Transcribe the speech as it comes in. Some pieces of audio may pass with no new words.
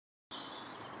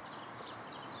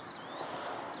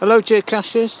Hello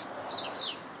geocachers.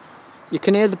 You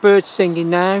can hear the birds singing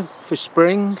now for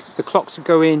spring. The clocks are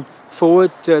going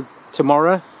forward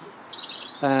tomorrow,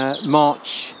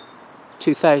 March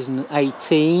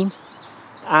 2018,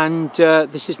 and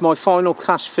this is my final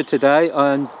cache for today,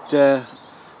 and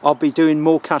I'll be doing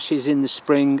more caches in the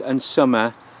spring and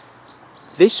summer.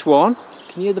 This one,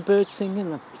 can you hear the birds singing?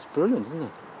 It's brilliant, isn't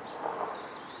it?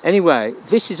 Anyway,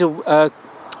 this is a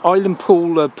island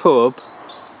pool pub,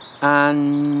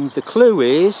 and the clue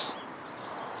is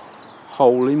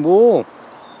hole in wall.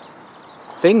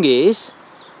 Thing is,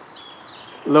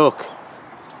 look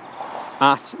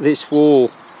at this wall.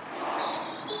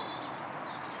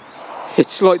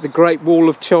 It's like the Great Wall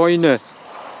of China.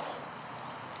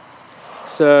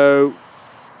 So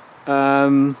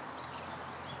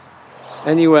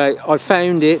anyway, I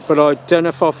found it, but I don't know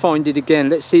if I'll find it again.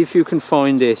 Let's see if you can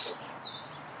find it.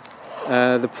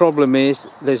 The problem is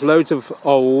there's loads of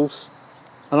holes,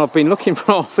 and I've been looking for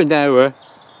half an hour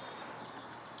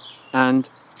and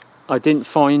I didn't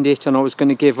find it, and I was going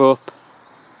to give up.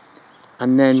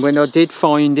 And then when I did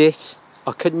find it,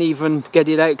 I couldn't even get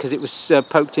it out because it was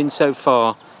poked in so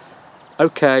far.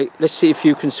 Okay, let's see if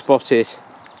you can spot it.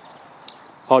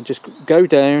 I'll just go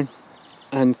down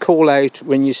and call out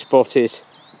when you spot it.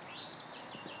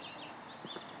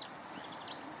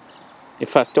 In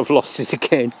fact, I've lost it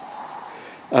again.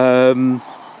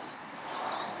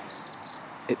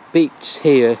 It beeps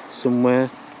here somewhere.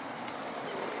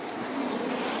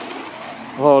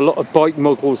 Oh, a lot of bike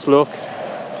muggles, look.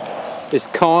 There's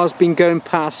cars been going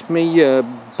past me,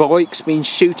 bikes been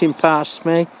shooting past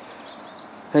me.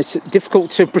 It's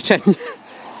difficult to pretend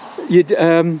you'd,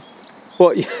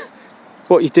 what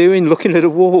you're doing, looking at a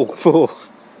wall for.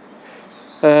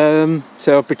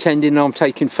 So I'm pretending I'm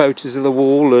taking photos of the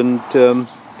wall, and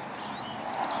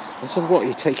I said, what are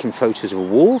you taking photos of a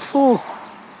wall for?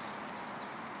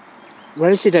 Where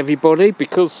is it, everybody?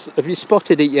 Because have you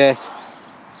spotted it yet?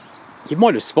 You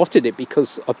might have spotted it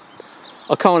because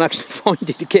I can't actually find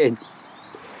it again.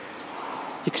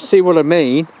 You can see what I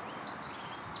mean.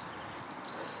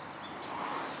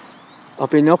 I've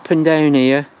been up and down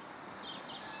here,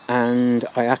 and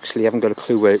I actually haven't got a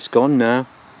clue where it's gone now.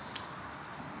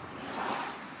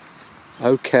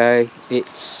 Okay,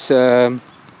 it's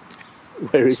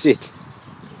where is it?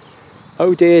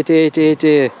 Oh dear, dear, dear,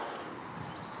 dear.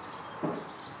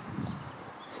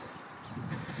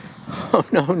 Oh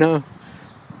no, no.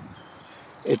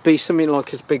 It'd be something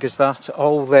like as big as that.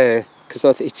 Oh, there, because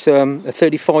it's a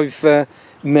 35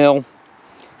 mil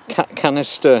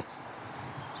canister.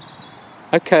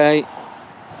 Okay,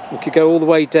 we could go all the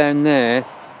way down there,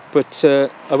 but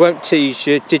I won't tease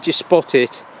you. Did you spot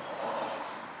it?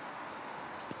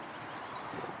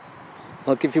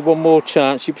 I'll give you one more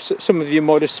chance. Some of you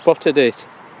might have spotted it.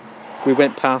 We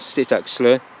went past it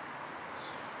actually.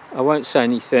 I won't say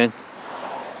anything.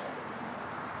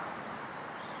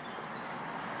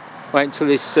 Wait until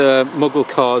this muggle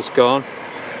car's gone,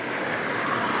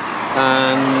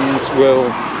 and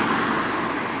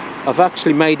I've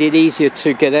actually made it easier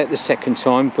to get out the second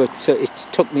time, but it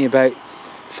took me about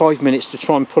 5 minutes to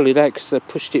try and pull it out because they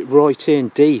pushed it right in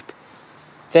deep.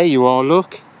 There you are,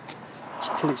 look.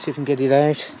 Let's pull it, see if we can get it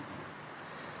out.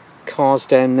 Car's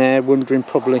down there, wondering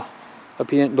probably. I'll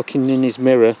be looking in his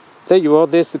mirror. There you are,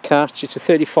 there's the cache. It's a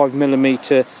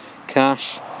 35mm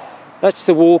cache. That's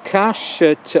the wall cache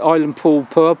at Island Pool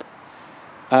Pub.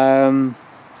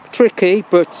 Tricky,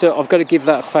 but I've got to give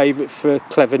that a favourite for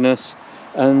cleverness.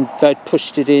 And they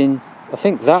pushed it in, I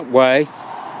think, that way.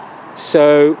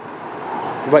 So,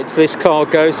 wait till this car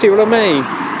goes. See what I mean?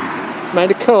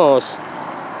 Made of cars.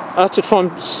 I had to try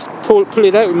and pull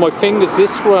it out with my fingers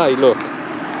this way, look.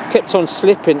 Kept on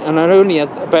slipping, and I only had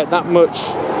about that much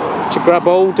to grab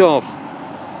hold of.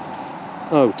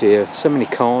 Oh dear, so many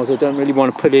cars. I don't really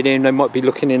want to put it in. They might be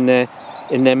looking in their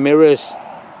mirrors.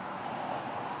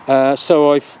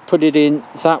 So I've put it in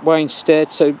that way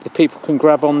instead, so the people can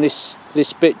grab on this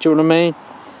bit. Do you know what I mean?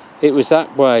 It was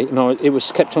that way. No, it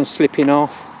was kept on slipping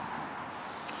off.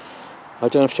 I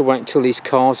don't have to wait until these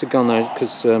cars are gone though,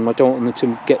 because I don't want them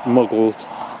to get muggled.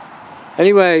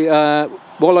 Anyway,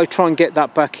 while I try and get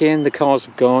that back in, the cars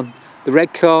are gone. The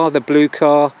red car, the blue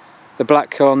car, the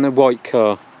black car, and the white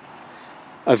car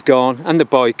have gone, and the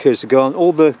bikers are gone.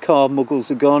 All the car muggles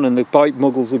are gone, and the bike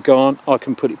muggles are gone. I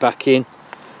can put it back in,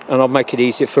 and I'll make it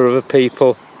easier for other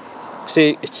people.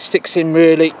 See, it sticks in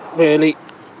really, really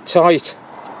tight.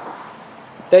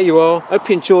 There you are. Hope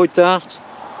you enjoyed that.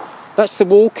 That's the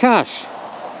wall cache.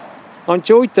 I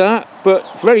enjoyed that,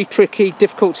 but very tricky,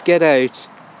 difficult to get out.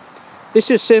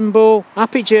 This is Simball.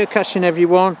 Happy geocaching,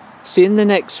 everyone. See you in the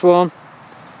next one.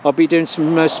 I'll be doing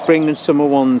some more spring and summer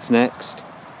ones next.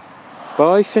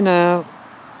 Bye for now.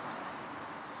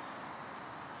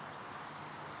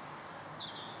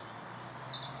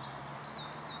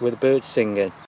 With the birds singing.